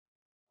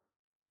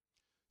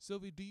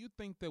Sylvie, do you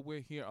think that we're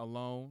here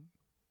alone?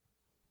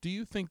 Do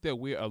you think that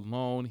we're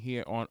alone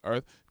here on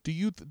Earth? Do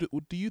you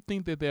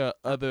think that there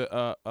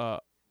are other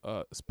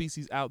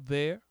species out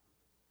there?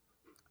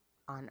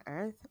 On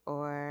Earth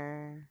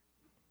or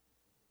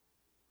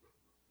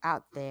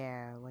out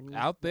there when you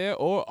Out there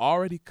or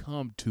already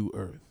come to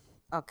Earth?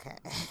 okay.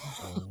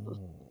 Oh.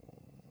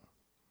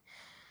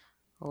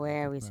 Talk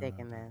Where are we about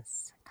taking it.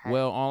 this? Okay.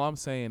 Well, all I'm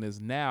saying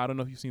is now, I don't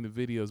know if you've seen the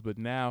videos, but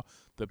now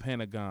the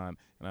Pentagon,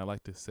 and I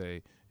like to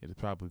say it is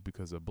probably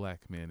because a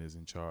black man is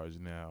in charge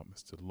now,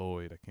 Mr.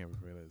 Lloyd. I can't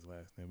remember his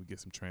last name. We get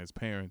some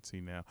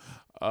transparency now.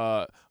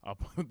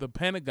 The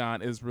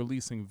Pentagon is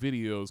releasing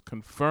videos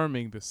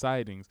confirming the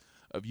sightings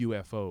of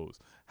UFOs.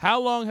 How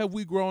long have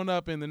we grown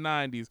up in the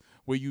 90s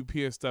where you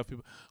hear stuff,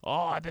 people,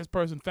 oh, this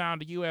person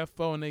found a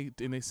UFO, and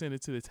they send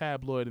it to the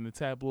tabloid, and the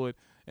tabloid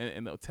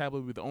and the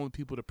tabloid were the only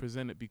people to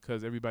present it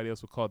because everybody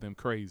else would call them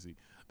crazy.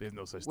 There's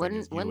no such thing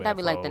as Wouldn't that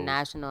be like the UFOs.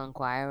 National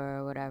Enquirer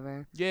or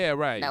whatever? Yeah,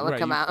 right, That would right,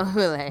 come you, out and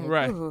be like,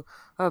 right, ooh,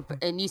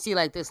 and you see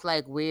like this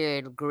like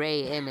weird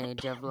gray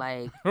image of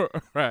like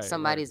right.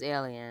 somebody's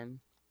alien.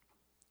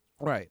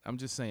 Right. I'm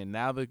just saying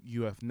now the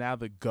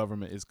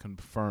government is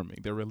confirming.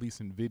 They're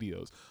releasing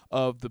videos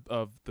of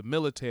the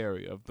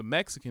military, of the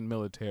Mexican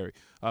military.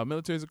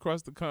 Militaries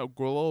across the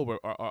globe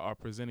are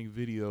presenting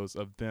videos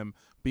of them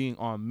being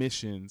on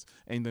missions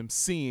and them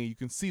seeing. You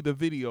can see the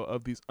video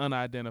of these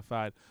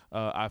unidentified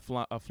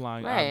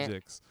flying Right.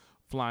 objects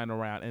flying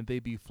around, and they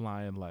be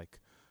flying like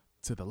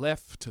to the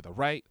left, to the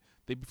right.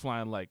 They be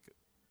flying like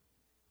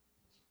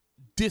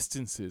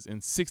distances in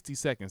 60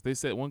 seconds. They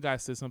said one guy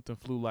said something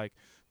flew like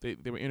they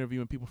were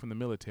interviewing people from the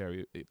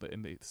military,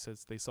 and they said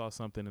they saw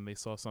something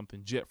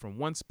jet from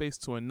one space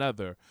to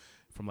another,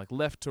 from like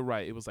left to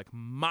right. It was like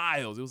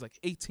miles. It was like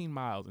 18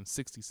 miles in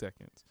 60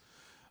 seconds.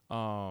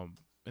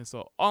 And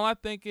so all I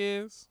think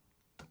is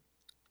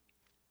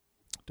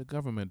the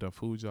government done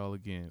fooled y'all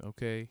again.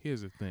 Okay,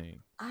 here's the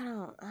thing. I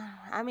don't.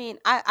 I mean,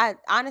 I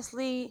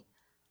honestly,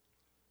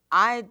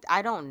 I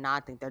don't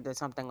not think that there's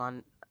something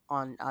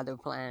on other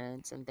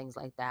planets and things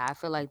like that. I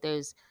feel like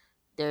there's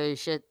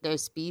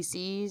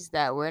species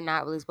that we're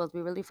not really supposed to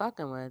be really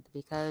fucking with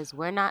because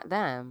we're not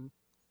them,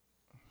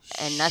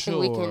 and nothing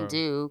we can Sure.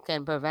 do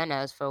can prevent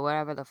us for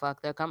whatever the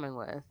fuck they're coming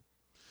with.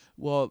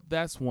 Well,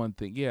 that's one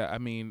thing. Yeah, I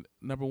mean,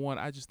 number one,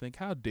 I just think,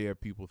 how dare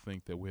people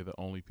think that we're the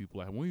only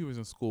people. When we was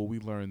in school, we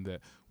learned that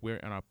we're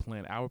in our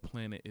planet. Our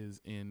planet is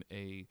in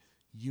a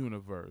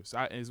universe.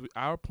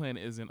 Our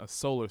planet is in a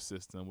solar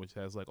system, which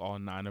has like all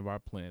 9 of our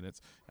planets,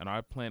 and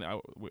our planet,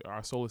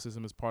 our solar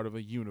system is part of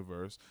a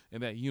universe,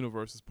 and that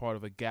universe is part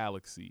of a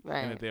galaxy, and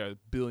that Right. there are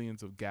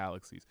billions of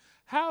galaxies.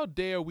 How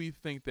dare we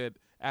think that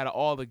out of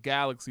all the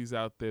galaxies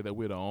out there, that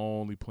we're the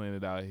only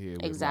planet out here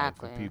with life and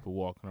Exactly. people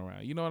walking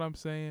around? You know what I'm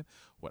saying?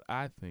 What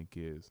I think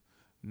is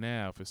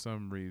now, for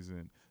some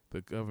reason, the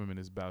government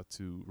is about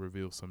to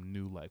reveal some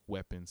new like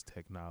weapons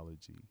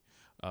technology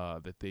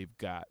that they've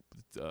got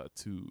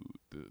to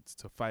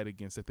fight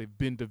against, that they've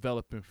been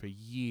developing for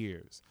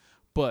years.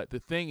 But the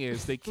thing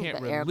is, they can't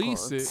The air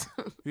release it.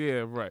 quotes.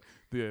 Yeah, right.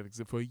 Yeah,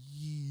 except for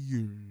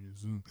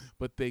years,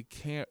 but they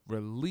can't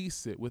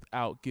release it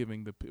without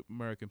giving the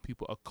American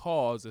people a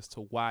cause as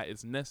to why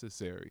it's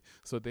necessary.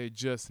 So they're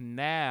just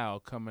now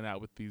coming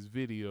out with these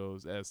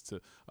videos as to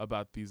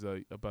about these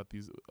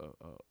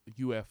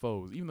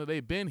UFOs, even though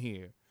they've been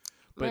here,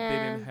 but they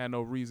didn't Man, have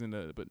no reason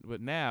to.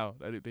 But now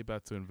they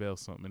about to unveil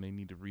something, and they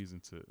need a reason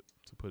to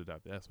put it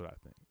out there. That's what I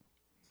think.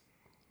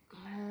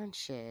 man,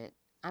 shit.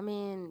 I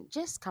mean,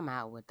 just come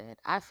out with it.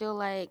 I feel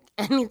like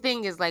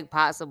anything is like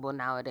possible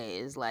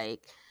nowadays.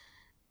 Like,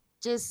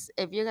 just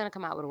if you're gonna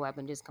come out with a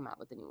weapon, just come out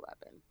with a new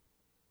weapon.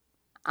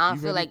 I don't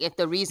You feel ready? like if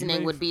the You reasoning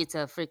ready? would be to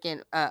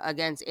freaking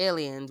against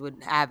aliens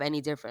would have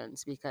any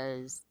difference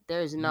because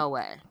there's You no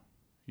way.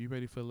 you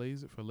ready for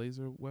laser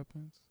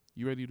weapons?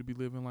 You ready to be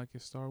living like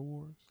it's Star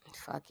Wars?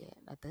 Fuck it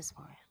at this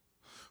point.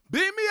 Beat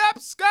me up,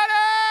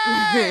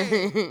 Scotty!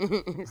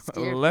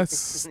 Scared Let's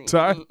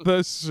start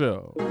the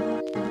show.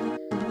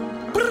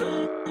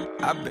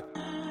 I've been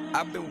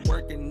I've been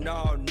working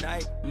all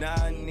night. Now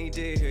I need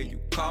to hear you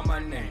call my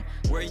name.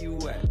 Where you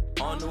at?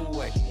 On the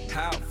way.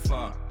 How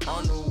far?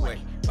 On the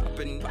way.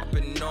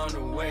 Poppin' on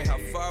the way. How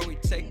far we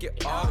take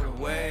it all the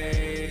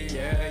way?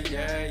 Yeah.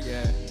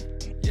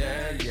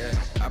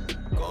 I've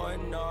been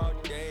going all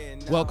day.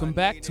 And Welcome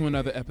back to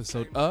another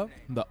episode of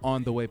the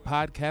On the Way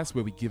podcast,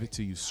 where we give it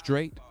to you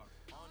straight.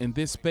 In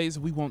this space,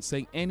 we won't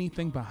say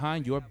anything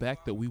behind your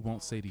back that we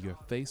won't say to your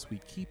face. We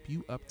keep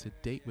you up to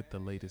date with the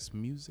latest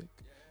music,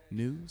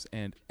 news,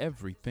 and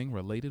everything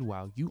related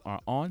while you are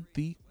on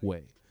the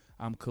way.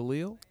 I'm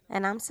Khalil,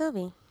 And I'm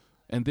Sylvie.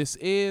 and this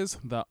is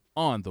the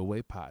On the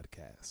Way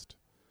podcast.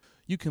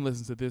 You can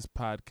listen to this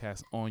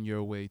podcast on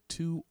your way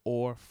to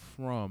or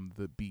from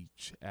the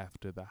beach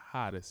after the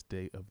hottest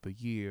day of the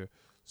year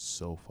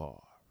so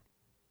far.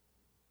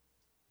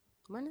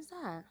 When is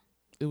that?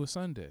 It was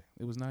Sunday.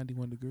 It was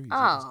 91 degrees.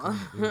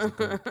 Oh. It was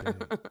good. It was a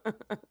great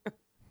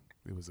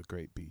day. It was a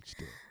great beach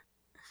day.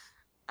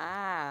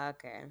 Ah,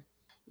 okay.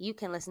 you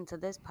can listen to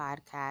this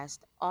podcast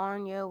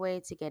on your way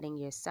to getting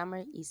your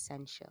summer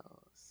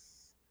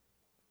essentials.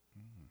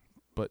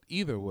 But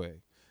either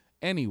way,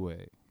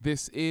 anyway,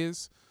 this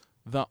is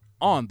the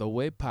On the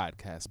Way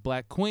podcast.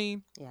 Black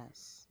Queen,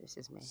 Yes, this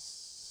is me.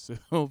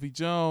 Sylvie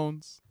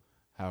Jones,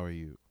 how are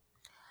you?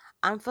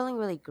 I'm feeling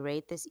really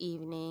great this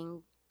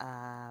evening.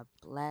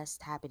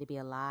 Blessed, happy to be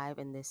alive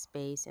in this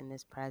space, in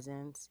this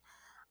presence.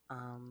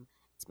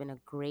 It's been a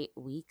great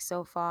week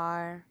so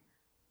far.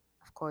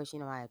 Of course,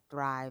 I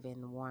thrive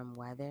in warm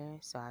weather,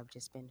 so I've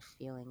just been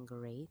feeling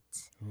great.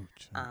 Ooh,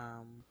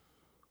 child.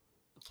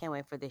 Can't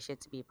wait for this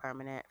shit to be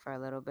permanent for a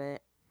little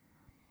bit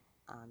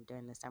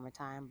during the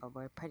summertime, but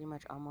we're pretty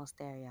much almost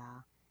there,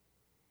 y'all.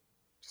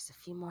 Just a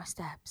few more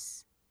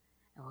steps,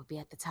 and we'll be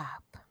at the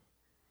top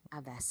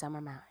of that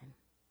summer mountain,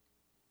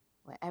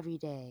 where every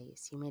day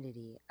is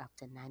humidity up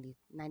to 93%.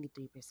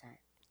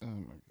 Oh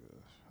my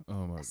gosh.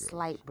 Oh my A gosh.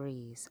 slight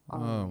breeze. Oh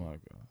Only. my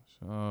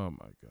gosh. Oh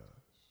my gosh.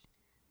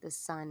 The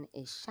sun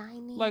is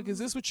shining. Like, is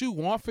this what you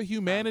want for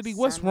humanity?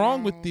 What's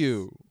wrong with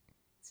you?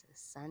 To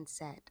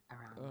sunset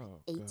around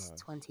Oh,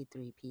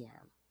 8:23 p.m.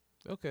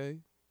 Okay.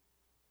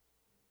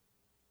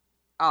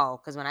 Oh,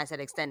 because when I said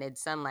extended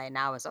sunlight,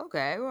 now it's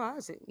okay. Well,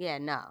 yeah,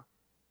 no.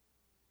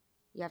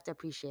 You have to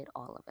appreciate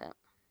all of it.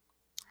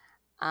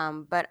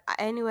 But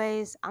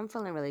anyways, I'm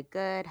feeling really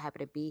good. Happy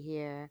to be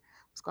here.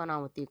 What's going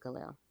on with you,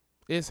 Khalil?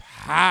 It's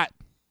hot,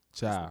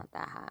 It's child. not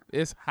that hot.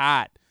 It's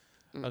hot.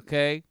 Mm.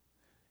 Okay.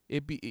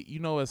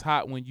 It's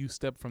hot when you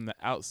step from the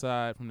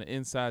outside, from the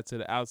inside to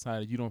the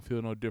outside, and you don't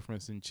feel no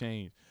difference in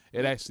change.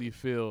 It actually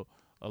feel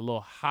a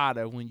little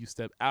hotter when you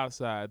step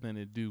outside than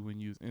it do when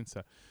you's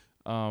inside.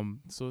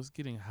 So it's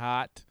getting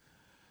hot,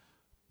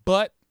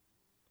 but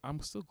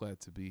I'm still glad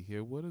to be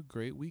here. What a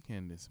great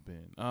weekend it's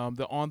been.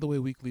 The On the Way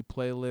weekly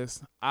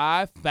playlist.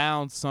 I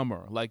found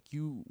summer.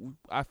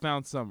 I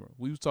found summer.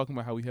 We was talking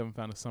about how we haven't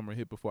found a summer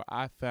hit before.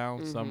 I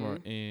found summer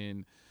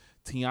in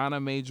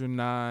Tiana Major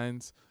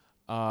Nine's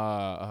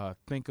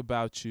Think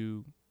About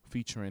You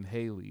featuring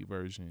Haley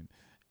version,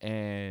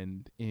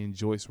 and in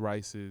Joyce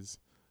Rice's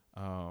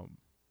On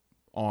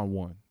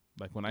One.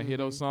 Like when I hear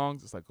those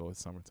songs, it's like, oh,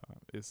 it's summertime.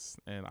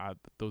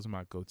 Those are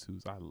my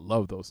go-tos. I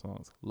love those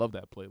songs. Love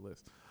that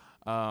playlist.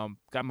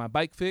 Got my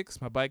bike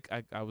fixed. My bike,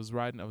 I was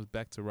riding. I was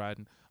back to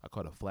riding. I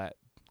caught a flat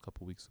a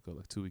couple weeks ago,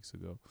 like 2 weeks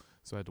ago.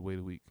 So I had to wait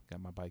a week. Got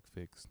my bike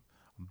fixed.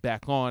 I'm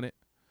back on it.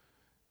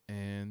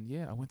 And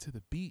yeah, I went to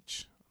the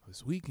beach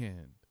this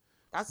weekend.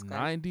 That's It's good.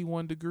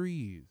 91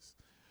 degrees.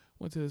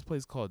 Went to this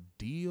place called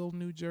Deal,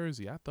 New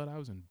Jersey. I thought I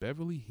was in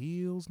Beverly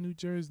Hills, New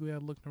Jersey. We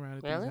had looking around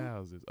at Really? these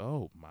houses.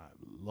 Oh my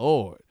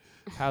Lord.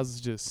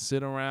 Houses just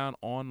sit around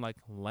on like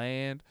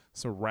land,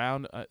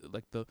 surround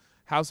like the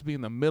house would be in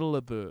the middle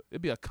of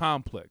it'd be a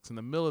complex in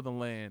the middle of the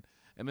land,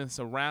 and then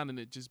surrounding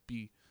it just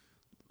be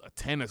a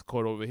tennis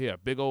court over here, a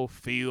big old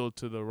field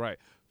to the right,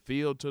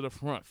 field to the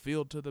front,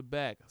 field to the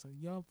back. I was like,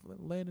 y'all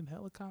landing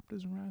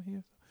helicopters around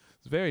here?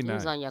 It's very You nice.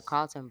 was on your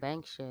Carlton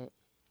Bank shit.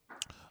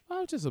 I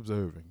was just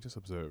observing.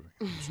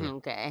 Sure.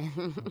 Okay.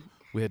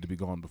 We had to be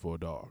gone before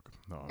dark.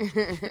 No.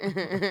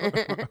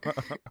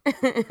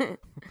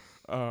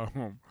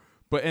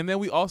 But and then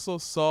we also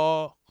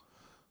saw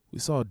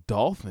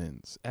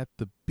dolphins at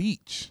the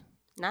beach.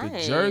 Nice.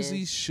 The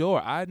Jersey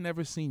Shore. I'd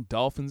never seen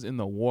dolphins in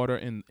the water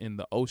in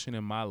the ocean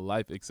in my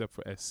life except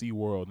for at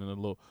SeaWorld in a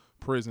little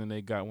prison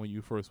they got when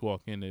you first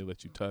walk in. They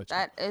let you touch it.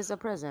 That is a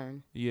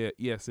prison. Yeah,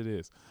 yes it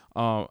is.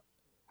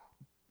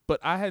 But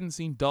I hadn't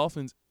seen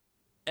dolphins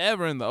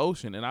ever in the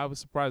ocean, and I was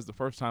surprised the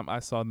first time I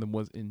saw them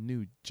was in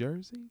New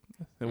Jersey.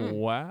 I said,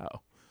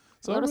 wow.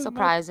 So A little I really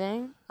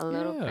surprising, a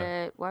little Yeah.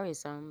 bit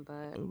worrisome,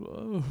 but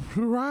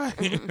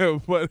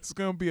right. But it's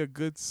gonna be a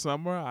good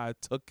summer. I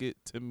took it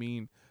to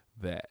mean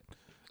that.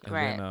 And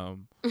Right.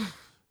 then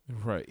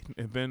right.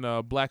 And then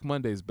Black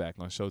Monday's back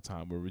on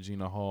Showtime with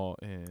Regina Hall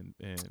and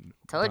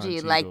told Don you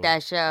Cheadle. like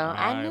that show.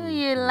 I knew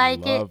you'd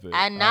like love it.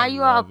 And now I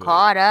you all love it.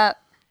 caught up.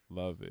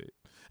 Love it.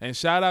 And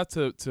shout out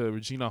to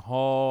Regina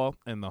Hall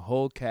and the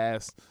whole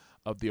cast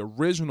of the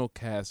original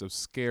cast of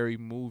Scary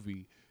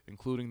Movie,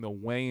 including the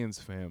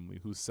Wayans family,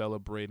 who's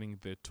celebrating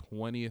their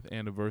 20th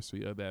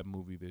anniversary of that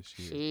movie this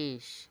year.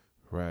 Sheesh.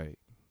 Right.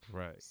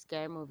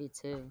 Scary movie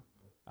too.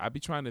 I'd be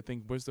trying to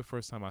think, where's the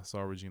first time I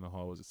saw Regina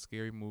Hall? Was it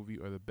Scary Movie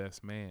or The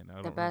Best Man? I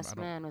don't The remember. Best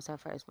Man was her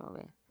first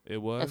movie. It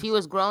was? If you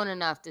was grown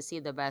enough to see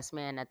The Best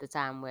Man at the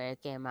time where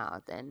it came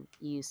out, then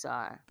you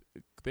saw her.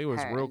 They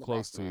was her real and The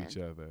close Best to Man. each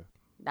other.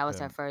 That was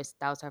Yeah. her first.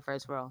 That was her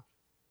first role.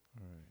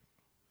 Right.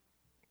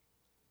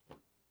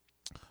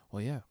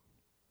 Well, yeah.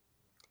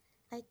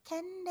 Like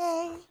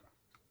candy.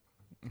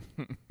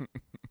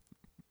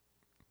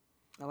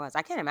 It was.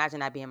 I can't imagine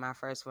that being my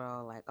first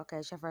role. Like, okay,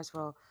 it's your first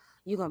role.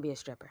 You gonna be a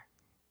stripper.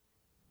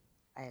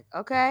 Like,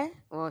 okay,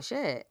 well,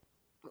 shit.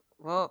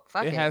 Well,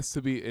 fuck it. It has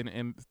to be,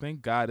 and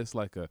thank God it's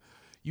like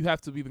you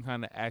have to be the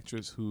kind of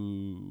actress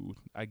who,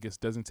 I guess,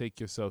 doesn't take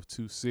yourself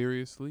too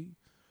seriously,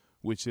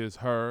 which is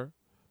her,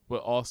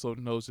 but also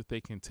knows that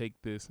they can take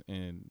this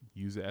and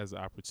use it as an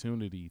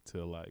opportunity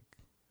to, like,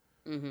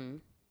 Mm-hmm.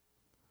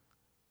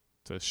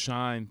 to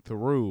shine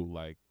through.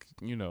 Like,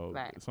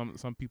 Right.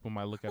 some people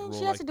might look I at mean, role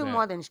she has like to do that.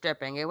 more than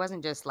stripping. It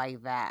wasn't just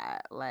like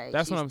that. Like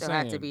That's she what I'm still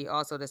had to saying. be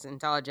also this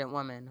intelligent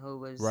woman who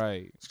was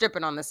Right.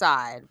 stripping on the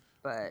side.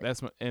 But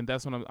That's what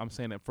I'm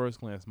saying. At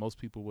first glance, most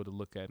people would have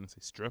looked at it and say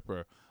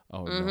stripper.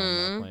 Oh no, I'm not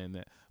mm-hmm. playing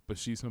that. But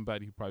she's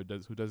somebody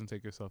who doesn't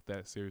take herself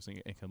that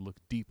seriously and can look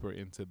deeper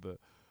into the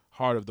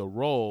heart of the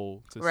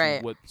role to see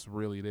Right. what's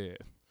really there.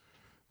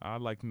 I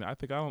think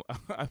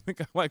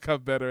I like her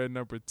better at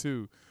number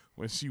 2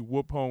 when she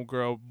whoop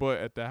homegirl butt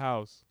at the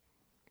house.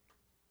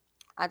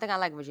 I think I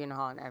like Regina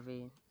Hall in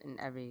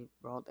every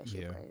role that she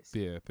plays.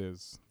 Yeah.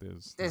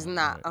 There's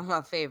not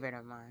a favorite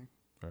of mine.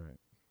 All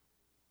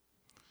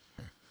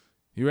right.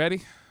 You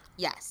ready?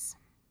 Yes.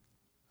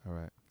 All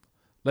right.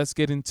 Let's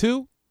get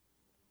into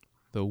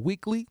the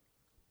weekly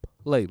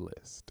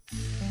playlist.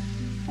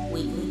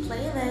 Weekly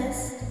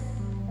playlist.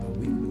 The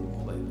weekly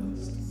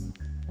playlist.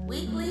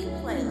 Weekly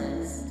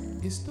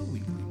playlist. It's the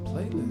weekly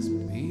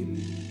playlist,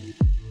 baby.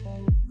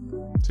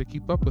 To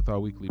keep up with our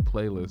weekly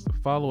playlist,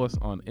 follow us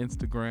on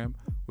Instagram,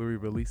 where we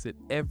release it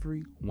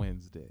every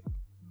Wednesday.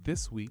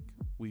 This week,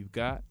 we've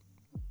got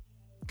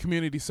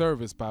Community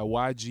Service by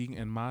YG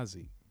and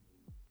Mozzie.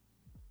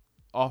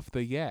 Off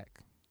the Yak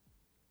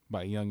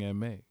by Young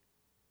M.A.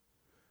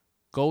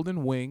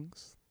 Golden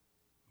Wings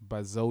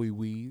by Zoe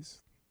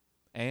Wees.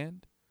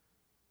 And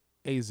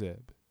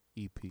Azeb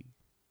EP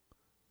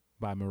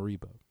by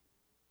Mariba.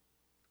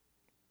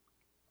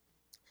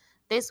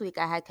 This week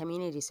I had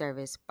Community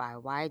Service by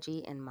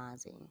YG and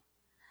Mozzie.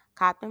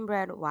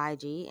 Compton-bred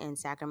YG and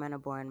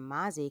Sacramento-born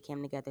Mozzie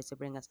came together to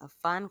bring us a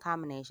fun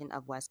combination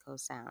of West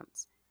Coast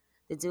sounds.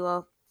 The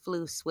duo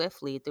flew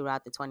swiftly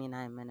throughout the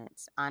 29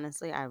 minutes.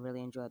 Honestly, I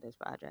really enjoyed this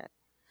project.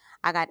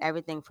 I got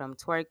everything from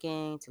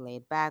twerking to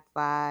laid-back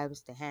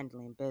vibes to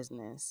handling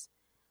business.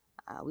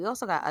 We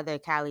also got other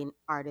Cali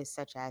artists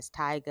such as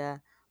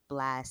Tyga,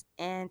 Blast,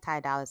 and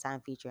Ty Dolla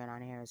 $ign featuring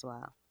on here as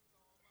well.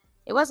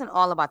 It wasn't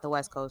all about the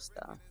West Coast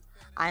though.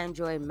 I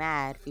enjoyed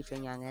Mad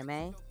featuring Young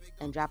M.A.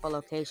 and Drop a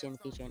Location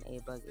featuring A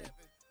Boogie.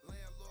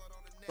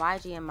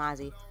 YG and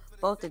Mozzie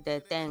both did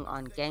their thing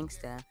on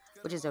Gangsta,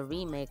 which is a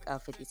remake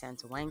of 50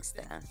 Cent's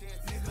Wangsta.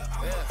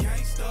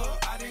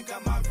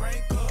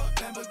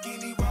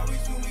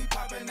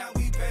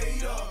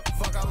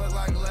 Fuck, I look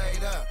like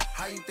laid up.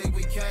 How you think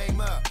we came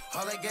up?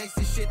 All that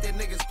gangsta shit that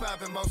niggas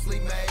poppin' mostly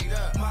made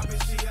up. My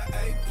bitch, she a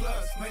A+,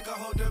 make her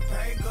hold the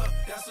bank up.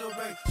 That's her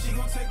babe. She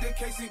gon' take the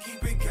case and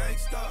keep it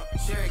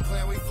gangsta. Cherry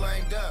Clan, we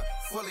flamed up.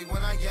 Fully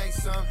when I yank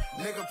some.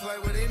 Nigga play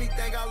with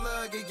anything I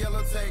love, get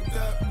yellow taped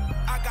up.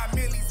 I got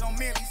millies on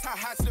millies. How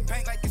hot's the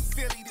bank like it's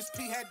Philly? This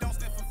P-head don't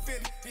stand for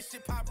Philly. This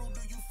shit pop rule, do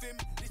you feel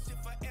me? This shit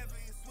forever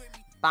is with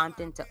me.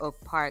 Bompton to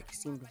Oak Park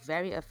seemed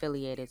very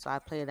affiliated, so I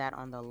played that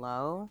on the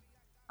low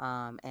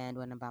and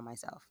went by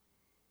myself.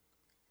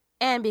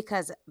 And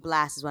because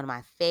Blast is one of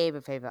my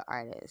favorite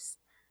artists,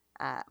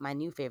 my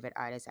new favorite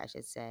artist, I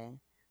should say,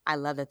 I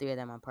love the three of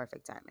them on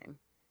Perfect Timing.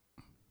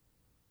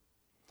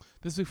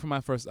 This week for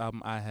my first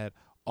album, I had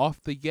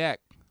Off the Yak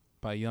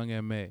by Young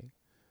M.A.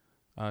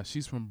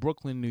 She's from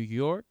Brooklyn, New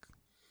York,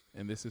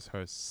 and this is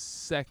her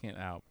second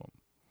album.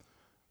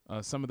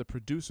 Some of the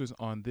producers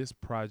on this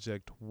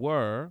project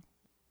were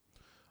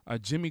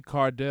Jimmy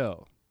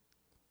Cardell,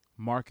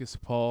 Marcus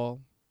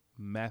Paul,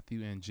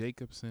 Matthew N.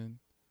 Jacobson,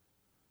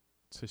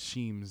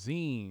 Tashim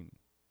Zine,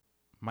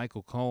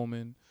 Michael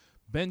Coleman,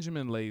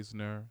 Benjamin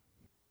Leisner,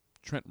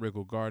 Trent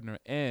Riggle Gardner,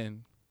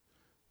 and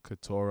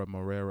Katora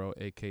Marrero,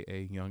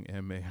 a.k.a. Young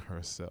M.A.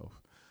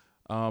 herself.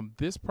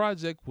 This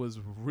project was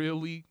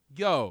really,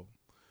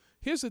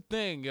 here's the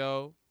thing,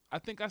 I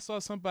think I saw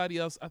somebody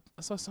else, I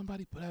saw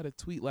somebody put out a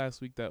tweet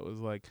last week that was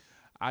like,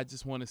 I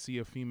just want to see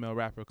a female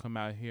rapper come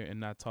out here and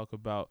not talk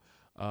about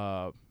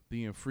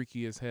being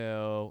freaky as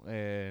hell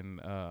and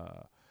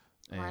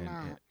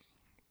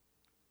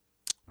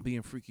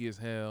being freaky as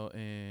hell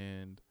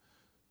and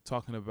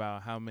talking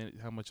about how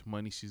much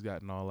money she's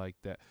got and all like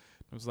that.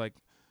 It was like,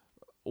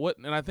 what?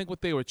 And I think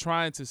what they were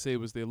trying to say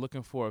was they're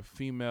looking for a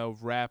female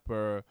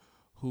rapper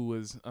who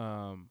was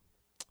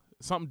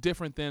something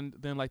different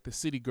than like the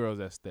City Girls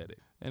aesthetic.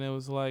 And it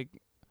was like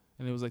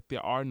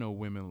there are no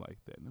women like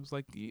that. And it was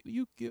like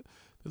you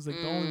there's like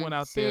the only one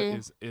out there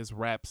is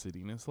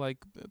Rhapsody, and it's like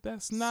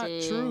that's not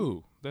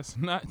true. That's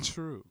not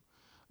true.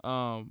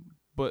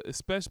 But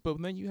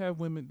then you have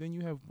women. Then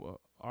you have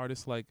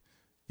artists like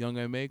Young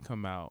M.A.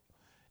 come out,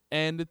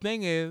 and the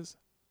thing is,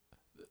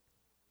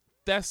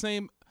 that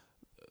same.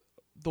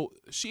 Though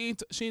she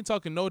ain't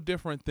talking no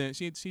different than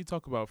she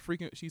talk about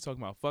freaking. She's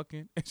talking about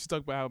fucking, and she talk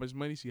about how much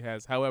money she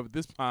has. However,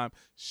 this time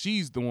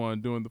she's the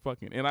one doing the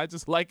fucking, and I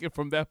just like it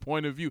from that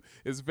point of view.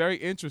 It's very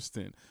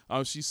interesting.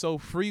 She's so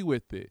free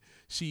with it.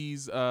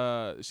 She's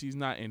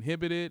not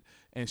inhibited,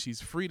 and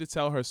she's free to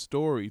tell her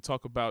story.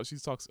 She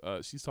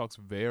talks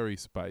very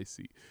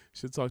spicy.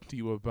 She'll talk to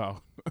you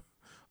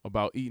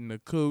about eating a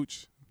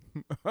cooch,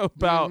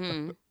 about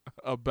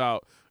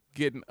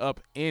getting up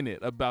in it,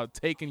 about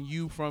taking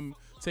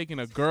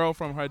a girl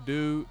from her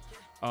dude,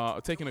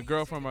 taking a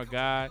girl from her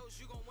guy.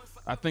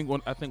 I think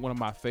one of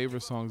my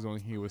favorite songs on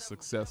here was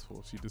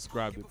 "Successful." She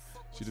described it.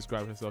 She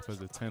described herself as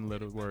a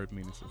 10-letter word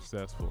meaning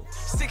successful.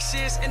 6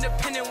 years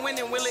independent,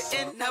 winning, will it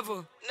end? Never,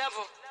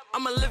 never.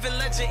 I'm a living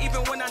legend,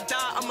 even when I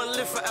die, I'ma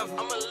live forever.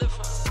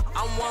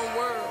 I'm one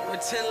word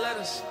with 10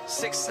 letters,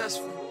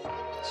 successful.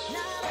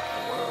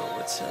 One word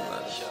with 10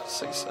 letters,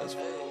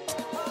 successful.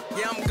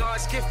 Yeah, I'm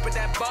God's gift, but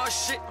that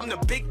boss shit, I'm the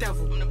big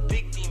devil. I'm the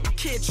big demon.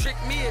 Can't trick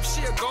me if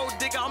she a gold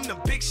digger, I'm the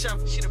big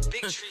shovel. She the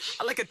big tree.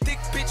 I like a thick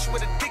bitch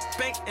with a thick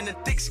bank and a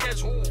thick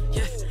schedule.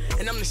 Yeah,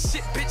 and I'm the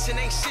shit bitch and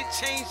ain't shit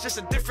changed, just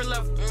a different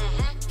level.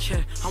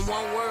 Yeah, I'm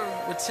one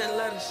word with 10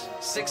 letters,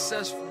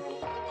 successful.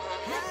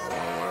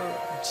 One word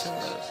with 10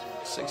 letters,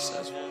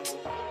 successful.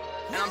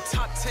 And I'm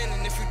top 10,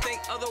 and if you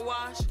think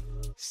otherwise,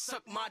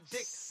 suck my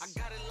dick. I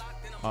got it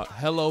locked in.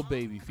 Hello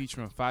Baby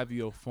featuring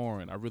 5EO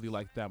Foreign. I really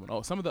like that one.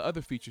 Oh, some of the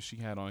other features she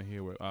had on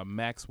here were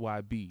Max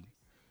YB,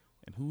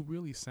 and who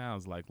really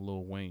sounds like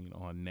Lil Wayne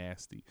on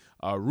Nasty.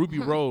 Ruby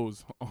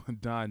Rose on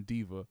Don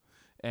Diva,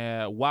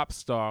 and WAP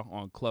Star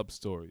on Club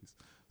Stories.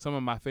 Some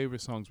of my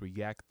favorite songs were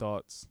Yak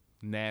Thoughts,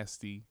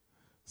 Nasty,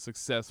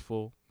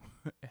 Successful,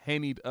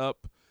 Hennied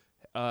Up,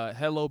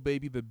 Hello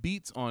Baby. The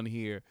beats on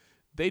here,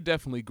 they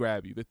definitely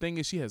grab you. The thing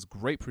is, she has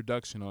great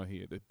production on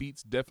here. The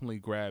beats definitely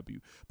grab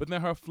you. But then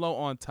her flow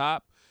on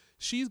top,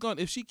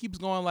 if she keeps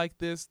going like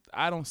this,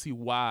 I don't see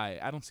why.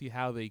 I don't see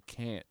how they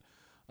can't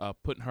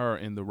put her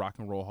in the Rock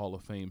and Roll Hall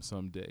of Fame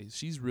someday.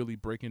 She's really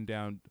breaking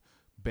down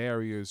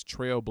barriers,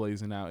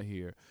 trailblazing out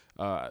here.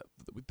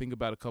 We think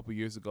about a couple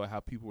years ago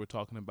how people were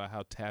talking about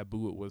how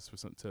taboo it was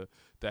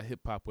that hip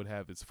hop would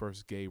have its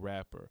first gay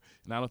rapper,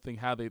 and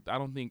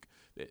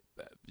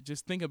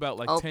just think about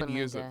like Openly 10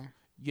 years gay. ago.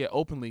 Yeah,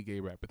 openly gay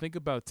rapper. Think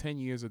about 10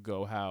 years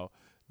ago how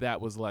that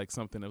was like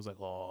something that was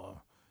like,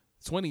 oh,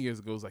 20 years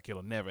ago it was like,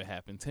 it'll never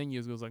happen. 10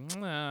 years ago it was like,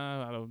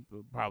 nah, it'll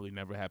probably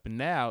never happen.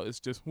 Now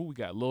it's just who we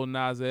got. Lil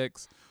Nas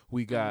X.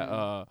 We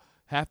got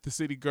half the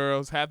city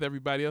girls. Half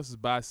everybody else is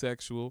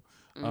bisexual.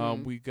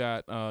 We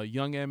got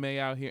Young M.A.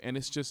 out here, and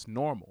it's just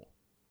normal.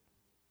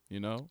 You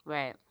know?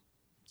 Right.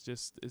 It's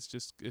just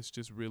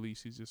really,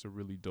 she's just a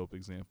really dope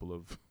example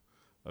of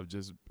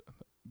just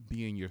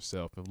being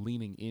yourself, of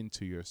leaning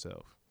into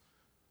yourself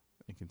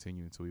and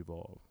continuing to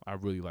evolve. I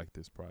really like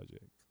this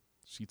project.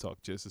 She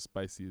talked just as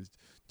spicy as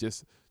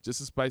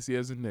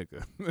a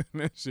nigga.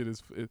 That shit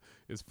is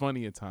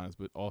funny at times,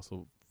 but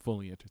also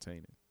fully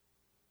entertaining.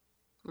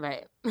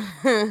 Right.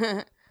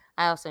 I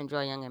also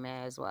enjoy Young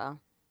M.A. as well.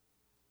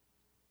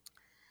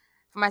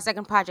 For my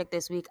second project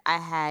this week, I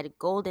had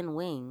Golden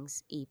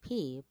Wings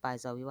EP by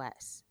Zoe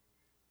West.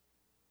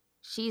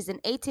 She's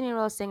an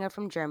 18-year-old singer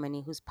from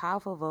Germany whose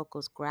powerful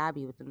vocals grab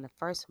you within the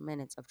first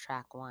minutes of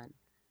track one.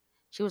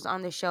 She was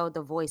on the show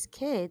The Voice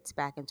Kids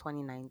back in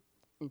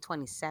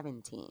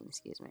 2017.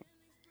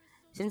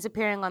 Since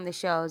appearing on the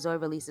show, Zoe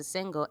released a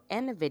single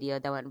and a video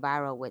that went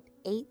viral with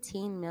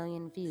 18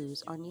 million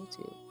views on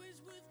YouTube.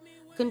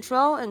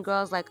 Control and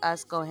Girls Like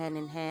Us go hand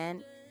in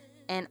hand,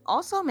 and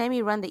also made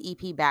me run the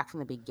EP back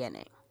from the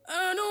beginning.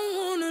 I don't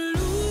wanna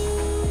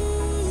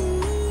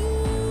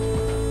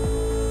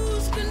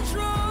lose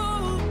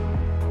control.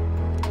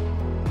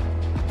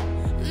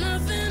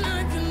 Nothing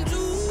I can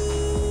do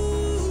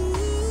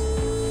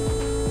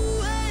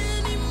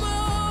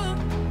anymore.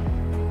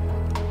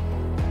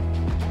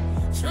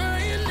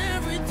 Trying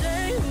every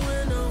day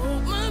when I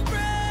hold my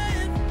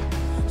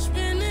breath.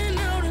 Spinning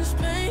out in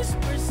space,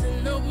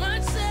 pressing up my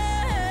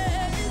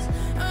chest.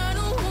 I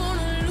don't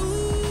wanna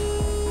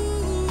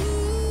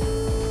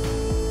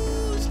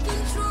lose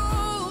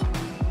control.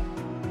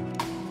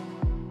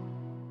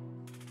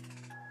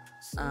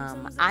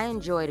 I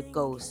enjoyed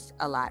Ghost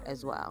a lot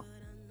as well.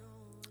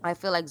 I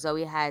feel like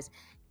Zoe has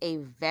a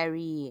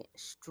very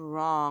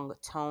strong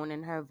tone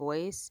in her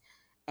voice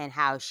and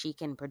how she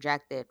can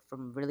project it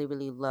from really,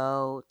 really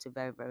low to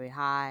very, very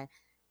high.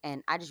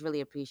 And I just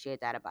really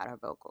appreciate that about her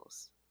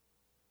vocals.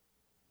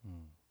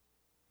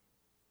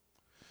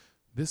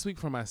 This week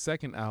for my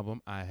second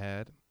album, I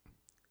had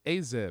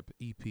Azeb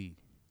EP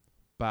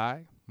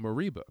by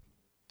Mariba,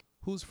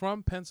 who's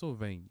from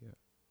Pennsylvania.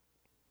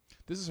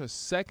 This is her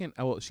second,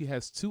 she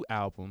has 2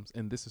 albums,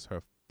 and this is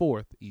her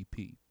 4th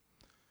EP.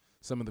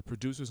 Some of the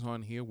producers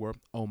on here were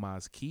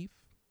Omaz Keith,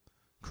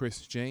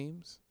 Chris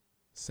James,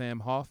 Sam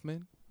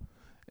Hoffman,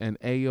 and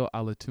Ayo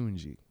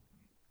Alatunji.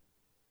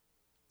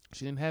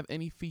 She didn't have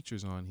any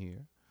features on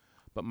here,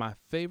 but my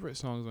favorite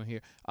songs on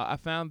here, I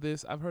found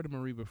this, I've heard of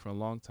Mariba for a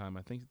long time.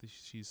 I think that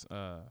she's...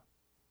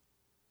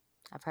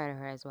 I've heard of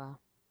her as well.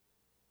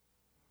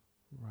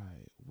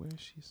 Right, where is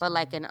she? But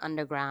like in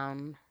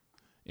underground.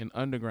 In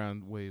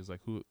underground ways, like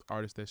who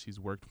artists that she's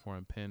worked for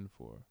and penned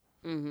for.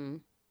 Mm-hmm.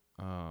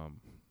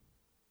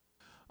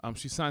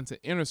 She signed to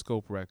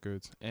Interscope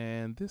Records,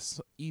 and this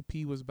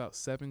EP was about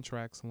 7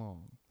 tracks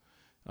long.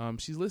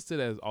 She's listed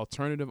as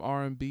alternative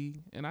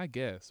R&B, and I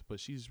guess, but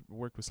she's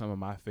worked with some of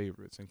my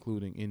favorites,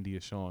 including India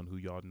Shawn, who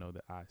y'all know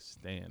that I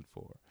stand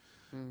for.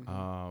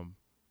 Mm-hmm.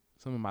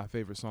 Some of my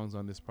favorite songs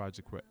on this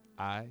project were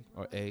I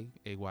or A,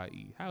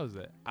 A-Y-E. How is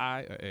that?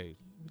 I or A?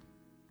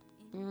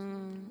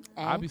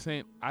 I be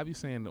saying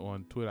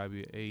on Twitter, I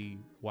be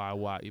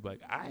AYY. You be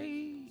like, I.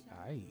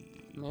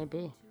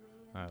 Maybe.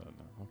 I don't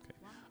know.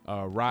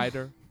 Okay.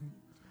 Ryder,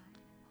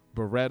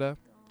 Beretta,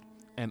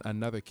 and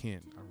Another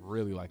Kin. I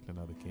really liked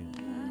Another Kin.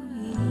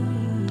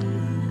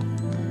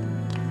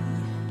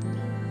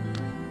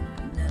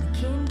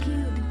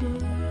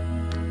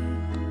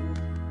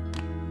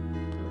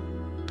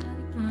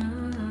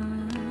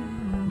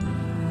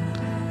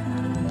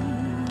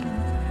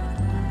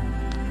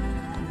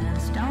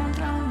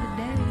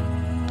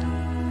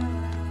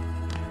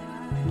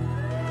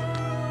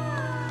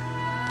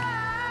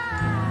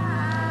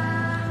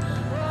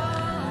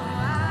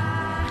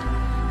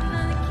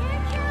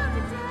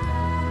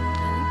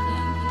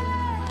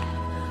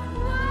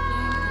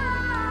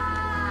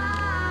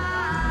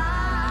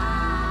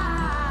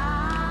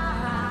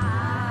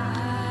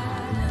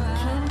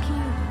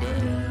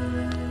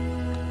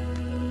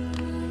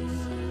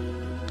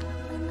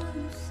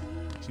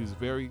 She was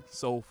very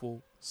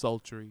soulful,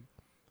 sultry,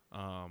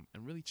 and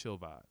really chill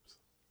vibes.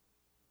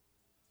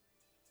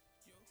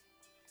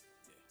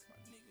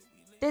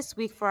 This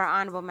week for our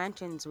honorable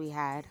mentions, we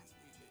had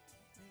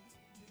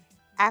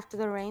After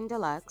the Rain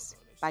Deluxe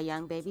by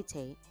Young Baby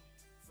Tate,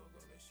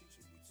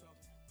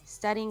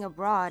 Studying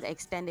Abroad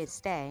Extended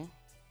Stay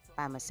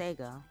by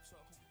Masego,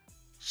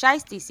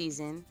 Shiesty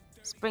Season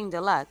Spring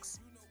Deluxe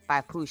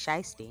by Pooh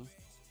Shiesty,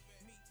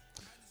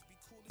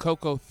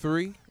 Coco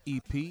 3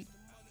 EP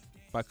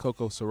by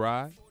Coco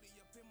Sarai,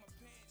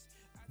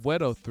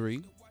 Wedo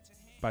 3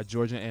 by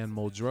Georgia Ann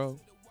Muldrow,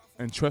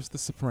 and Trust the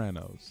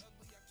Sopranos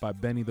by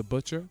Benny the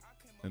Butcher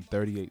and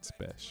 38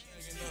 Special.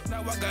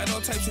 Now I got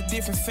all types of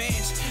different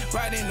fans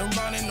riding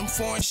around in them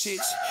foreign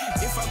shits.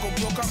 If I go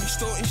broke, I'm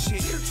extorting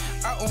shit.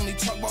 I only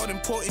talk about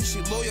important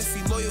shit.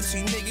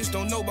 Loyalty, niggas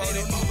don't know about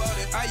it.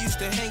 I used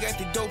to hang at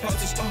the dope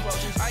houses.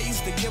 I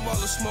used to give all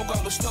the smoke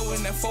out the stove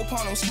in that 4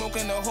 pound. I'm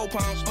smoking the whole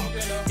pound.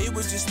 It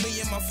was just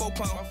me and my 4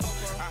 pound.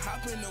 I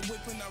hop in the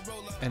whip and I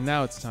roll up. And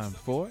now it's time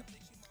for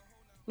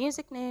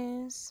Music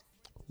News.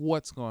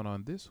 What's going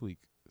on this week,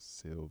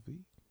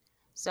 Sylvie?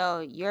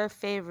 So your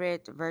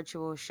favorite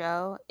virtual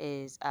show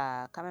is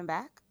coming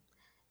back.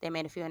 They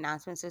made a few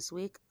announcements this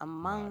week.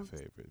 My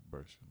favorite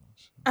virtual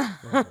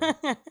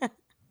show.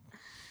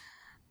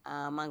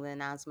 Among the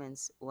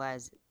announcements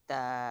was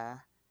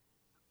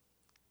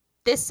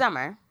this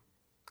summer,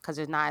 because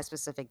there's not a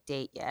specific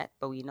date yet,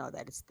 but we know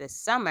that it's this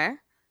summer.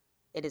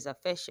 It is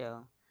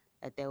official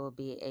that there will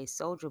be a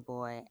Soulja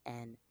Boy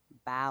and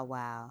Bow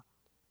Wow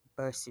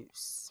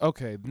versus.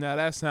 Okay, now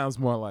that sounds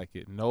more like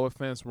it. No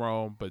offense,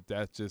 Rome, but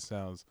that just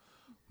sounds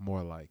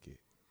more like it.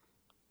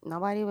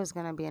 Nobody was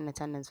gonna be in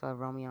attendance for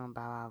Romeo and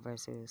Bow Wow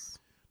versus.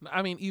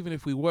 I mean, even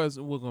if we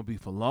wasn't, we're gonna be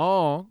for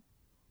long.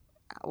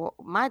 Well,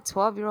 my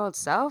 12-year-old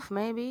self,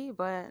 maybe,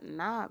 but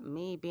not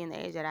me being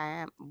the age that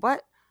I am.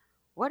 What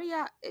are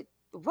y'all?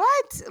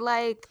 What?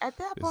 Like, at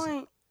that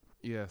point.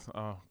 Yes.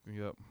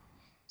 Yep.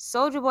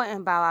 Soulja Boy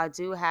and Bow Wow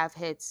do have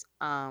hits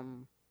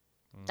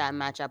that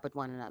match up with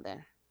one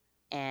another.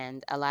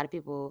 And a lot of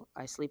people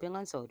are sleeping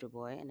on Soulja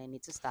Boy, and they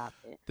need to stop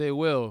it. They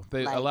will.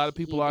 A lot of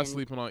people are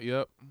sleeping on.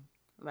 Yep.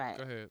 Right.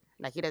 Go ahead.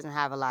 Like, he doesn't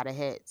have a lot of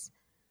hits,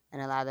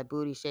 and a lot of the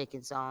booty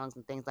shaking songs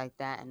and things like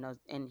that.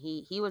 And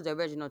he was the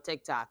original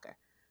TikToker.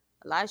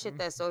 A lot of shit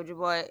that Soulja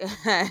Boy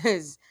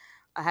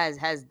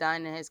has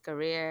done in his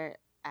career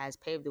has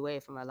paved the way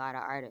from a lot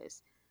of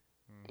artists,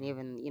 and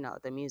even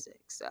the music.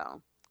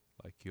 So.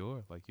 Like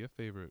your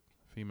favorite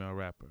female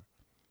rapper.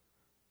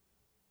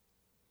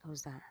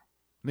 Who's that?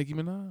 Nicki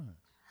Minaj.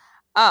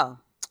 Oh,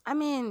 I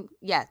mean,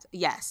 yes.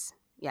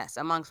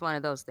 Amongst one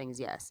of those things,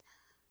 yes.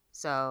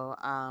 So,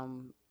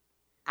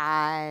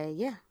 I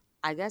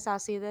guess I'll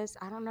see this.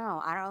 I don't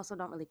know. I also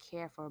don't really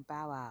care for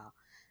Bow Wow.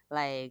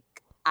 Like,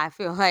 I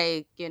feel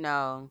like,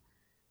 a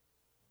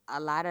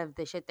lot of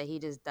the shit that he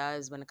just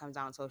does when it comes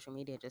out on social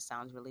media just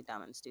sounds really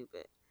dumb and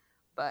stupid.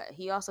 But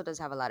he also does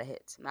have a lot of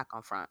hits. I'm not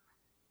gonna front.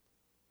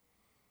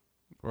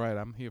 Right,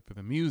 I'm here for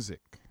the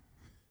music.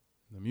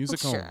 The music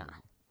Sure. only.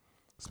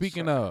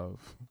 Speaking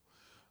of,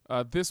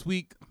 this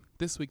week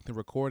the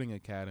Recording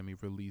Academy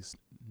released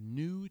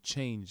new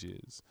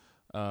changes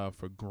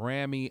for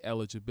Grammy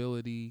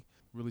eligibility,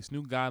 released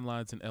new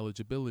guidelines and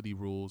eligibility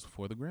rules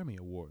for the Grammy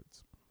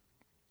Awards.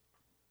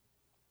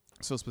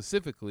 So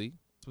specifically,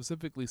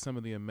 some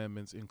of the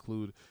amendments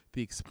include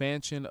the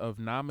expansion of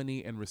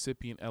nominee and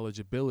recipient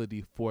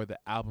eligibility for the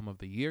Album of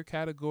the Year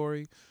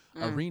category,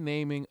 a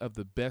renaming of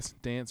the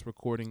Best Dance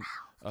Recording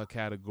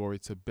category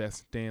to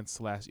Best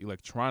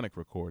Dance/Electronic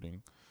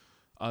Recording,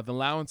 the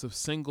allowance of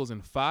singles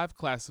in 5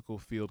 classical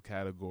field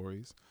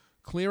categories,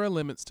 clearer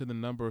limits to the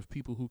number of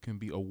people who can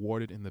be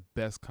awarded in the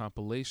Best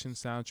Compilation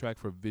Soundtrack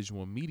for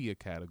Visual Media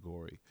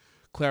category,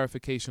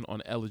 clarification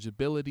on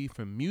eligibility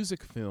for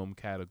music film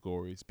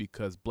categories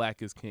because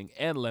Black is King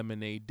and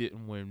Lemonade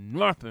didn't win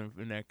nothing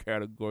in that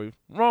category.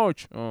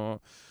 The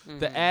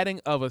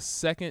adding of a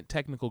second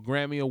technical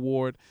Grammy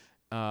Award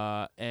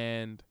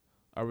and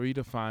a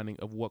redefining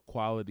of what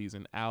qualities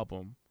an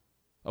album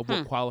of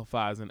what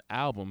qualifies an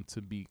album to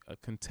be a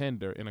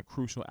contender in a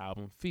crucial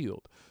album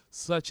field,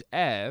 such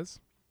as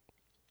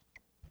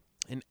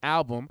an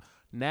album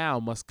now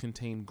must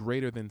contain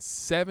greater than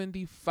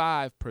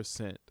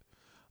 75%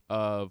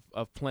 of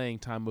playing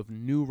time of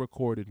new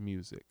recorded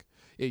music.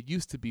 It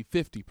used to be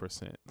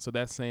 50%. So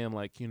that's saying,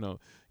 like, you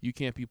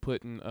can't be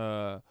putting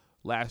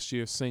last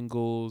year's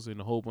singles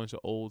and a whole bunch of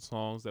old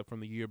songs that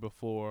from the year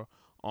before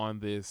on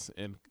this.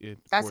 And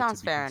that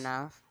sounds fair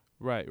enough.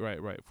 Right.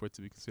 For it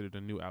to be considered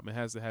a new album, it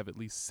has to have at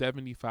least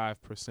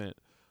 75%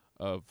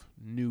 of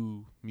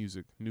new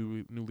music,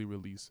 newly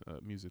released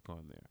music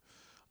on there.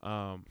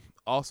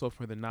 Also,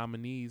 for the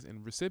nominees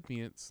and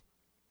recipients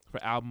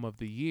for Album of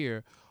the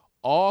Year,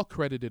 all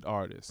credited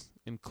artists,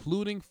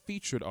 including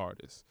featured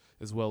artists,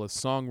 as well as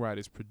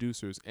songwriters,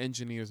 producers,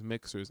 engineers,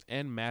 mixers,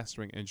 and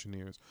mastering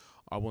engineers,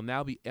 will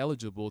now be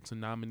eligible to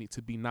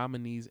be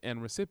nominees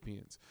and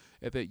recipients.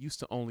 If that used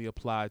to only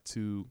apply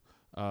to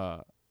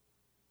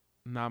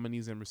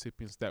nominees and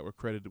recipients that were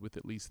credited with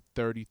at least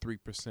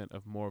 33%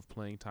 of more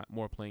playing time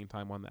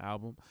on the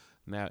album.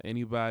 Now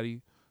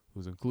anybody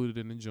who's included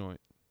in the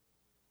joint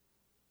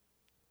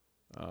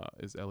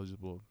is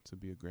eligible to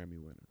be a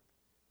Grammy winner.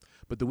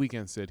 But The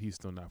Weeknd said he's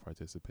still not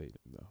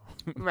participating, though.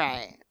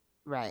 Right.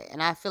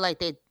 And I feel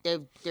like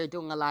they're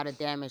doing a lot of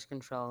damage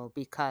control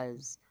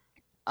because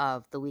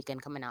of The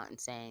Weeknd coming out and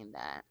saying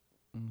that,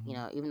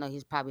 even though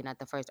he's probably not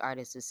the first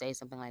artist to say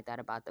something like that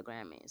about the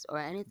Grammys or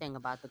anything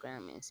about the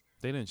Grammys.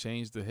 They didn't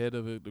change the head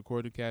of the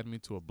Recording Academy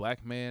to a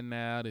black man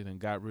now. They done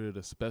got rid of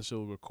the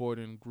special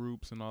recording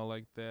groups and all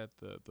like that.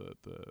 The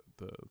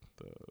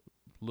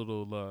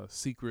little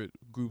secret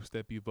groups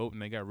that be voting,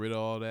 they got rid of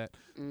all that.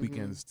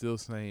 Weeknd is still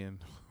saying,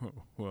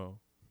 well,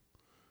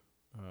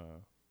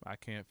 I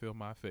can't feel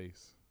my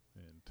face.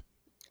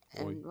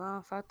 And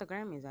well, fuck the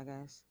Grammys, I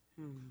guess.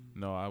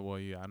 No,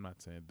 I'm not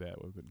saying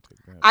that. We're going to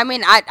take that. I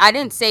mean, I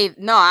didn't say,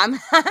 no, I'm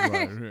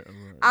right.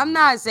 I'm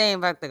not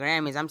saying fuck the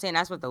Grammys. I'm saying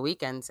that's what The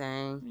Weeknd's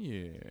saying.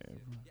 Yeah.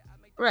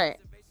 Right.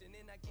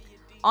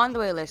 On the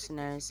way,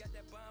 listeners,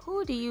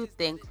 who do you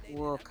think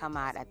will come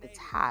out at the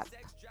top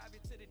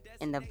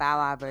in the Bow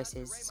Wow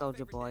versus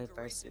Soulja Boy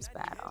versus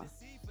battle?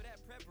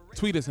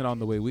 Tweet us at On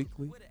The Way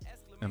Weekly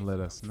and let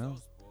us know.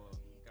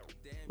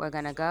 We're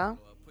gonna go,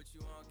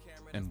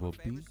 and we'll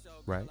be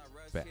right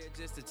back.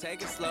 Just to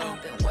take it slow.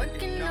 I've been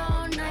working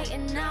all night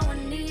and now I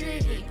need to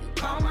hear you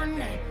call my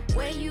name.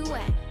 Where you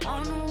at?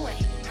 On the way.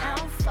 How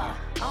far?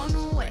 On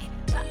the way.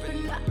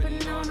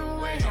 Poppin' on the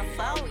way. How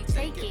far we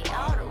take it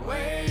all the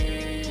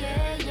way? Yeah.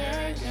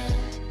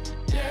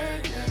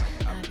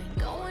 I've been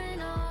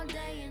going all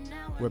day and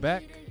now we're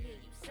back,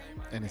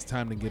 and it's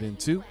time to get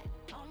into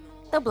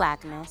the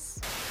blackness.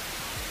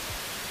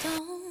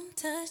 Don't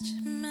touch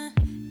my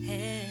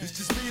head. It's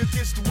just me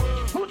against the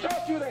world. Who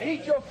taught you to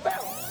hate your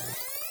fellow?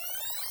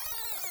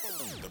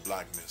 The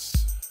blackness.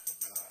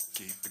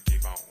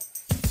 Keep on.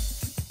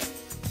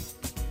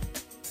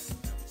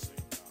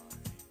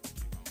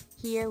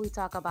 Here we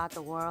talk about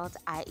the world,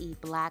 i.e.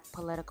 black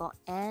political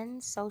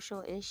and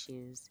social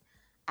issues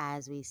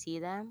as we see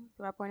them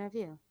through our point of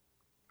view.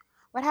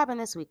 What happened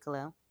this week,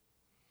 Khalil?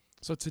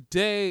 So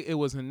today it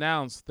was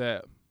announced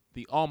that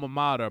the alma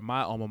mater,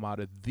 my alma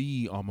mater,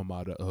 the alma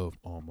mater of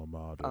alma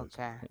maters,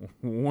 Okay.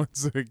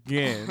 once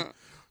again,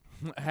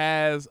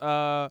 has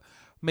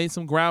made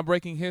some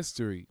groundbreaking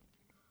history.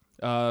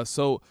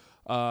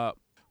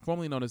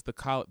 Formerly known as the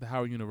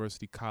Howard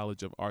University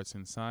College of Arts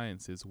and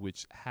Sciences,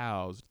 which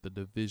housed the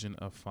Division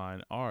of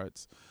Fine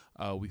Arts.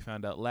 We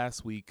found out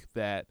last week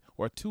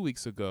or 2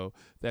 weeks ago,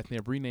 that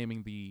they're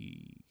renaming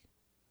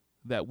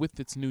that with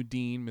its new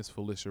dean, Miss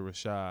Felicia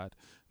Rashad,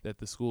 that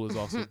the school is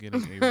also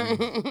getting a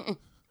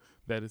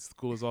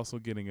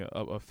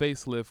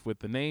facelift with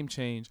the name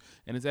change,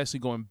 and it's actually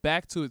going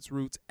back to its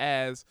roots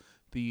as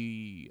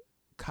the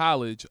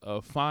College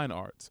of Fine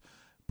Arts.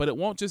 But it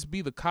won't just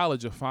be the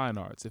College of Fine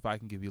Arts. If I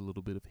can give you a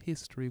little bit of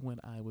history when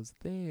I was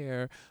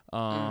there,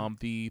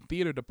 the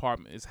theater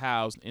department is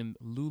housed in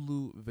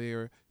Lulu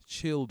Vare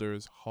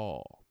Childers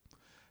Hall.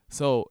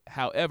 So,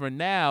 however,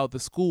 now the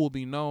school will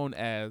be known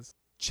as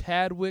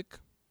Chadwick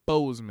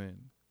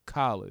Boseman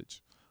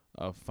College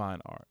of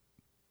Fine Art.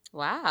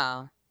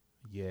 Wow.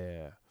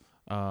 Yeah.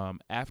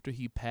 After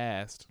he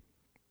passed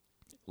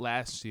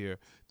last year,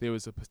 there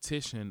was a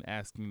petition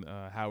asking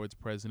Howard's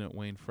president,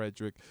 Wayne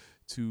Frederick,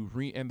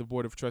 and the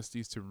Board of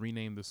Trustees to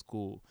rename the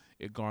school.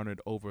 It garnered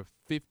over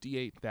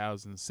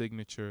 58,000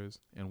 signatures,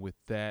 and with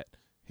that,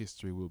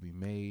 history will be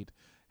made.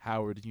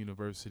 Howard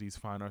University's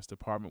Fine Arts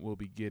Department will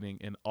be getting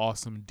an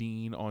awesome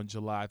dean on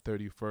July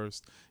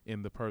 31st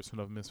in the person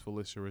of Miss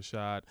Felicia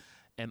Rashad,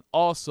 and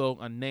also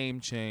a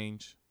name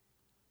change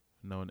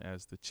known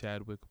as the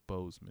Chadwick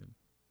Boseman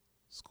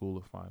School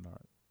of Fine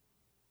Art.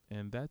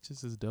 And that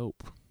just is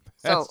dope.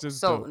 So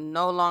dope.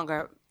 No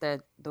longer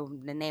the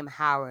name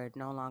Howard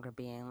no longer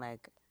being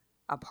like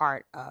a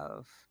part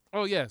of.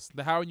 Oh yes,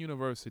 the Howard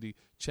University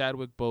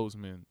Chadwick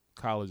Boseman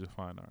College of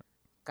Fine Art.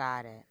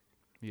 Got it.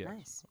 Yeah.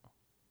 Nice.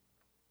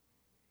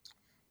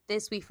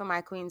 This week for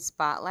my Queen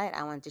Spotlight,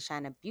 I want to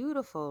shine a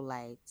beautiful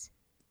light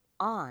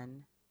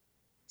on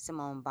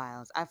Simone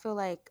Biles. I feel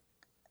like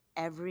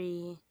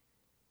every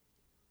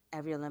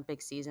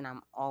Olympic season,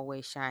 I'm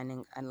always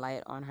shining a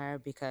light on her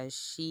because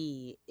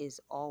she is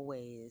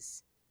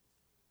always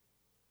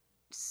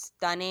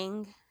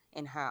stunning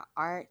in her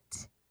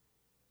art,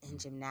 in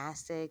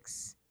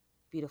gymnastics,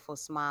 beautiful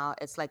smile.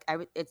 It's like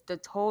it's the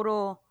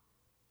total.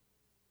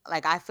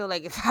 Like I feel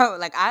like if I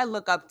like I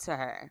look up to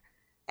her,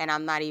 and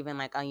I'm not even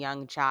like a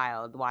young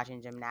child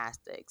watching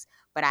gymnastics,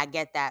 but I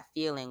get that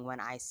feeling when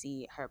I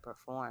see her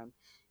perform.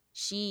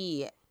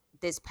 She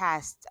this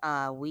past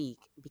week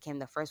became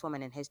the first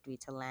woman in history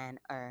to land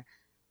a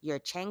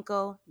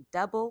Yurchenko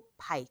double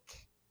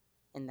pike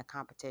in the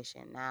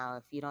competition. Now,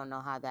 if you don't know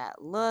how that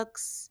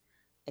looks,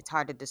 it's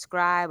hard to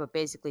describe, but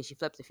basically she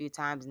flipped a few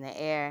times in the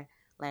air,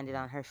 landed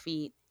on her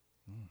feet,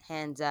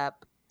 hands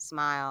up,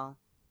 smile.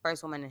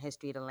 First woman in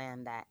history to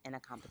land that in a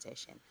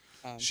competition,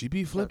 and She be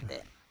killed flipping.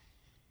 it.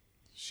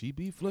 She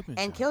be flipping.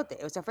 And child. killed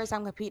it. It was her first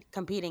time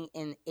competing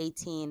in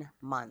 18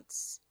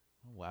 months.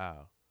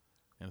 Wow.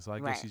 And so I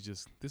Right.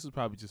 guess this is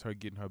probably just her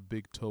getting her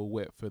big toe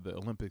wet for the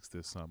Olympics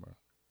this summer.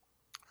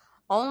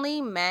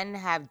 Only men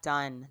have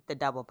done the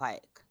double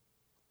pike.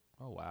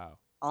 Oh, wow.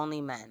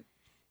 Only men.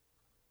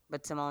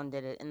 But Simone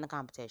did it in the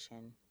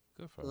competition.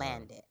 Good for her.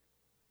 Landed.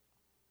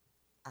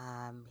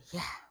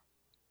 Yeah.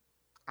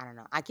 I don't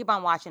know. I keep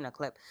on watching the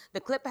clip. The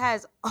clip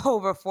has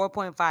over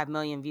 4.5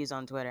 million views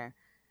on Twitter.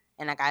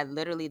 And like I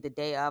literally the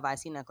day of, I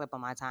seen that clip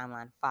on my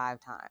timeline 5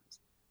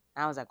 times.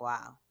 And I was like,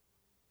 wow.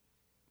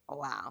 Oh,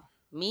 wow.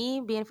 Me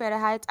being afraid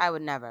of heights, I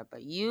would never.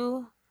 But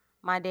you,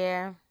 my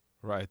dear,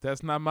 Right.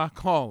 That's not my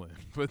calling.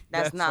 But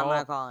that's not all.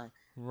 my calling.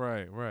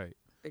 Right, right.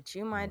 But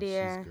you, my No, she's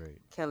dear,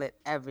 great. kill it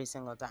every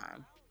single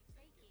time.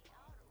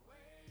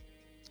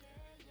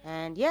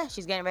 And yeah,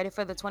 she's getting ready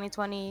for the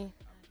 2020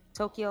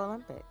 Tokyo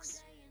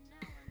Olympics.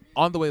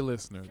 On the way,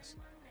 listeners,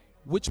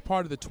 which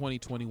part of the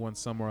 2021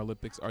 Summer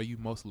Olympics are you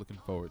most looking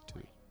forward to?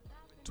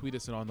 Tweet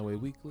us at On The Way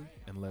Weekly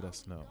and let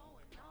us know.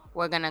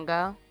 We're gonna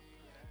go.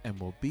 And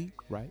we'll be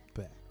right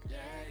back.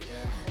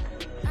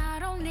 I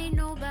don't need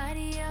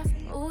nobody else.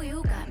 Ooh,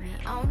 you got me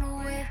on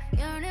the way.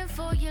 Yearning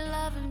for your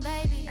loving,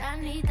 baby. I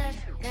need that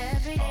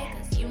every day.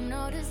 Cause you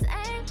know this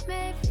ain't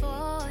made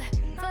for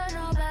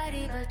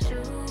nobody but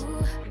you.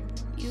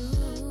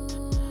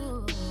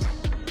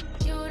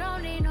 You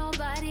don't need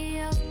nobody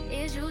else.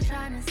 Is you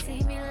trying to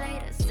see me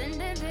later?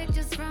 Sending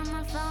pictures from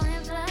my phone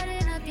and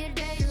flooding up your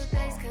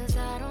database. Cause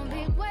I don't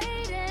be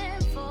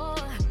waiting for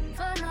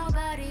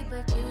nobody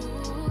but you.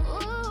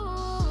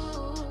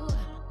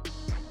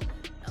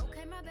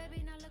 Okay, my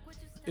baby, now look what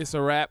you said. It's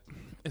a wrap.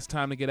 It's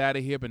time to get out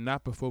of here, but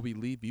not before we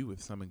leave you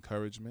with some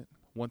encouragement.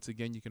 Once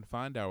again, you can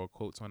find our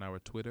quotes on our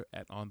Twitter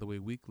at On The Way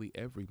Weekly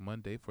every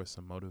Monday for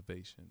some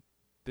motivation.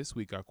 This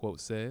week, our quote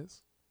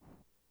says,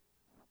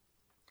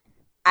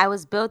 I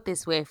was built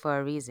this way for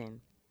a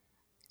reason,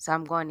 so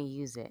I'm going to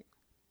use it.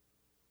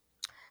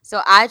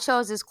 So I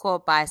chose this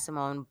quote by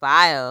Simone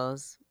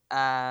Biles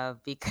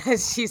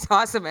because she's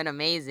awesome and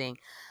amazing,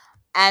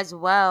 as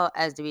well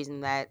as the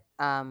reason that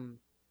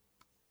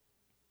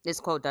this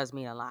quote does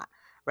mean a lot,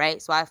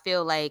 right? So I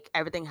feel like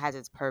everything has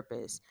its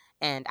purpose.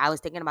 And I was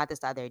thinking about this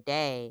the other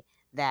day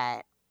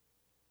that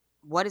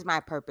what is my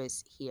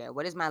purpose here?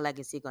 What is my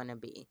legacy going to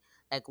be?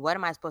 Like, what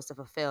am I supposed to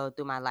fulfill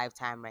through my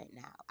lifetime right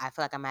now? I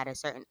feel like I'm at a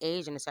certain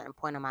age and a certain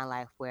point in my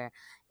life where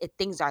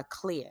things are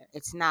clear.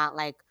 It's not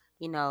like,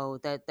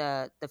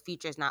 the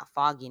future is not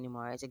foggy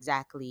anymore. It's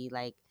exactly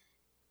like,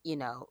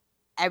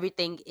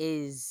 everything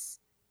is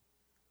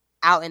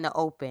out in the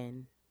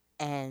open,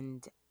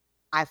 and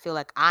I feel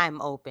like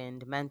I'm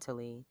opened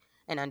mentally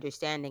and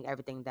understanding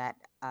everything that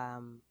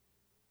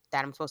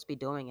that I'm supposed to be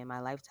doing in my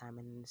lifetime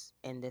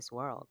in this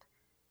world,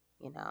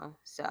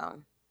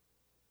 So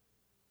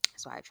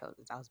that's why I chose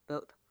it. I was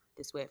built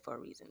this way for a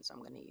reason, so I'm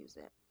going to use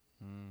it.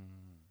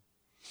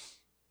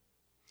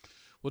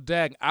 well,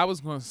 Dag, I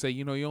was going to say,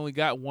 you only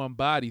got one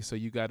body, so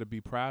you got to be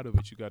proud of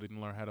it. You got to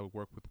learn how to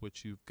work with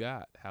what you've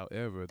got.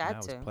 However,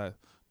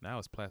 now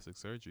it's plastic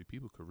surgery.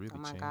 People could really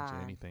change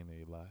anything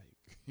they like.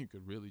 You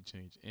could really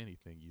change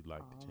anything you'd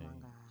like to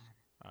change. My God.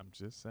 I'm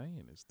just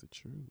saying, it's the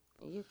truth.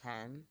 You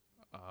can.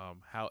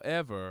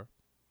 However,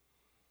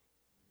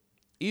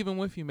 even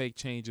if you make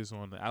changes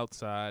on the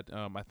outside,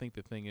 I think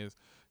the thing is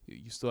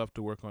you still have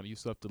to work on it. You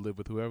still have to live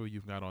with whoever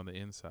you've got on the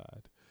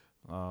inside.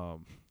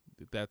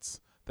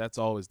 That's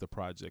always the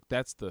project.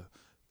 That's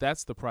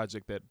the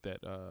project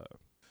that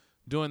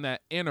doing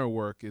that inner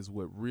work is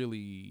what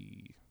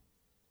really.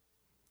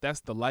 That's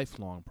the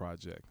lifelong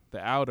project. The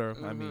outer,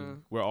 I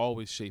mean, we're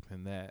always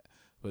shaping that.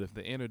 But if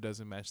the inner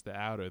doesn't match the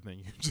outer, then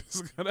you're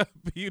just going to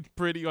be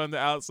pretty on the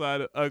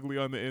outside and ugly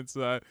on the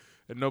inside,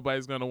 and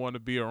nobody's going to want to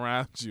be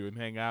around you and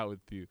hang out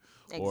with you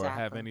or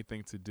have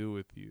anything to do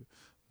with you.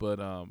 But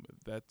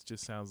that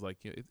just sounds like,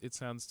 it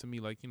sounds to me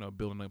like,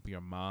 building up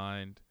your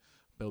mind,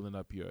 building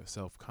up your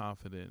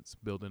self-confidence,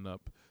 building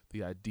up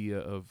the idea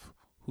of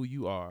who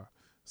you are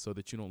so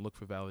that you don't look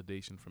for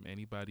validation from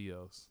anybody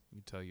else.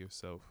 You tell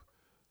yourself,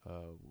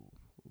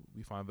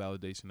 we find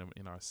validation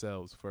in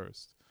ourselves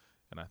first.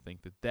 And I think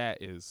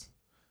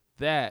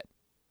that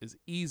is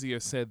easier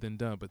said than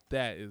done, but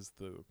that is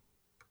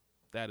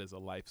a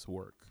life's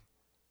work.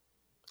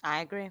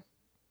 I agree.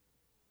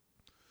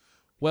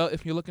 Well,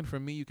 if you're looking for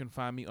me, you can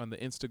find me on the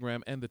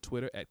Instagram and the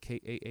Twitter at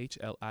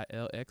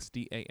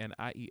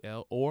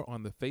KAHLILXDANIEL, or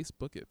on the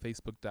Facebook at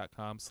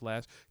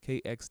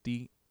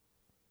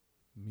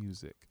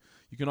facebook.com/KXDmusic.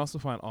 You can also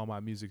find all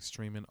my music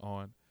streaming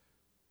on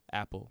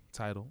Apple,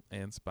 Tidal,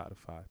 and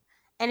Spotify.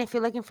 And if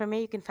you're looking for me,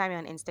 you can find me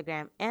on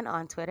Instagram and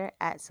on Twitter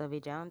at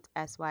Sylvie Jones,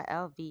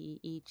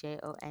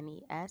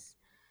 SYLVEEJONES.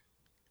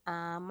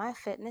 My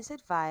fitness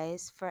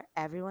advice for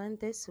everyone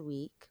this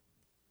week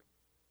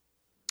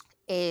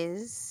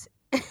is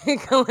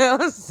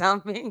Khalil,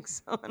 something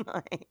so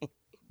annoying.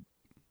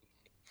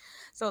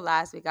 So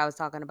last week I was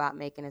talking about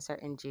making a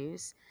certain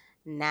juice.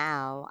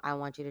 Now I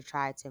want you to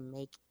try to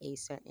make a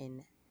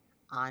certain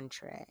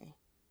entree,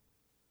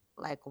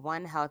 like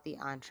one healthy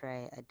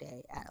entree a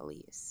day at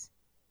least.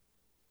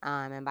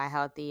 And by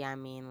healthy, I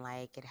mean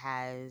like it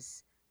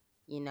has,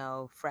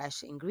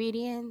 fresh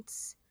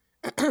ingredients,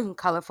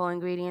 colorful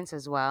ingredients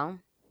as well,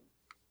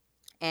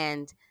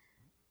 and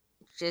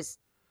just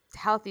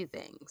healthy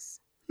things.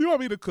 You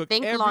want me to cook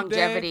Think every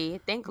longevity. day?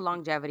 Think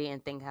longevity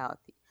and think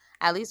healthy.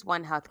 At least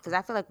one health, because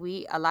I feel like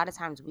a lot of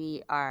times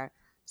we are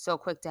so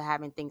quick to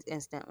having things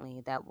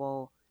instantly that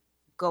we'll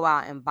go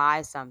out and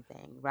buy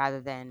something rather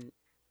than,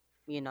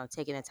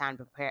 taking the time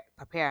to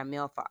prepare a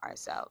meal for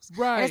ourselves.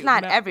 Right. And it's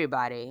not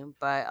everybody,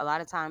 but a lot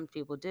of times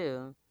people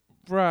do.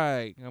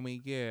 Right. I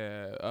mean,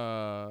 yeah.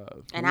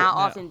 And how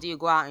often do you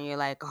go out and you're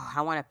like, oh,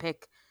 I want to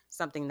pick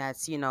something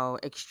that's,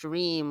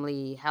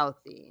 extremely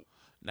healthy?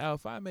 Now,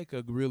 if I make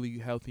a really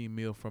healthy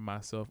meal for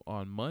myself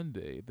on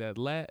Monday,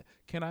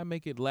 can I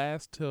make it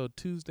last till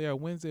Tuesday or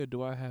Wednesday, or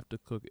do I have to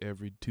cook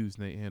every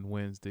Tuesday and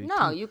Wednesday?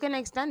 No, you can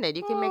extend it.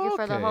 You can make it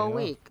for the Okay. whole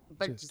week.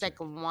 But Just just like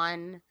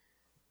one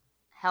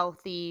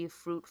healthy,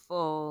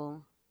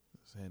 fruitful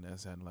Saying that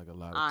sounded like a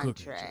lot of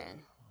cooking.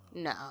 entree.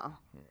 No.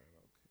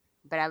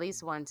 But at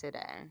least one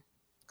today.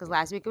 Because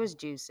last week it was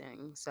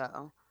juicing.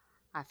 So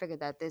I figured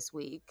that this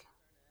week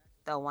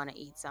they'll want to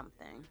eat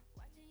something.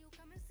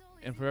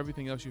 And for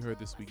everything else you heard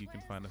this week, you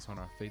can find us on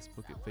our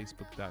Facebook at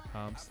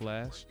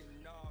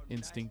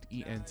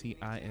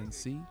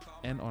facebook.com/InstinctENTINC,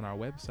 and on our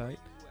website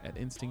at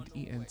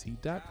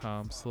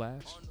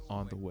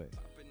instinctent.com/ontheway.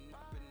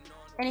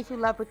 And if you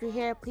love what you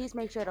hear, please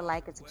make sure to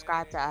like and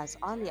subscribe to us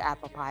on the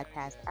Apple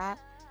Podcast app.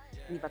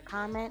 Leave a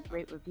comment,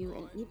 rate, review,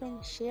 and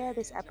even share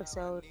this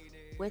episode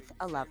with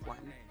a loved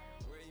one.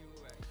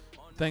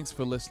 Thanks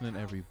for listening,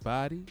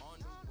 everybody.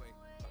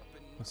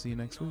 We'll see you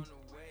next week.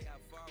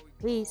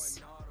 Peace.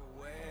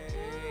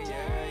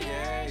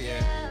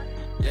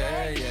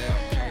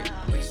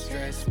 Yeah. We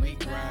stress, we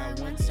grind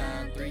 1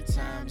 time, 3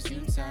 times,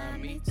 you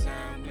time, me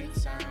time.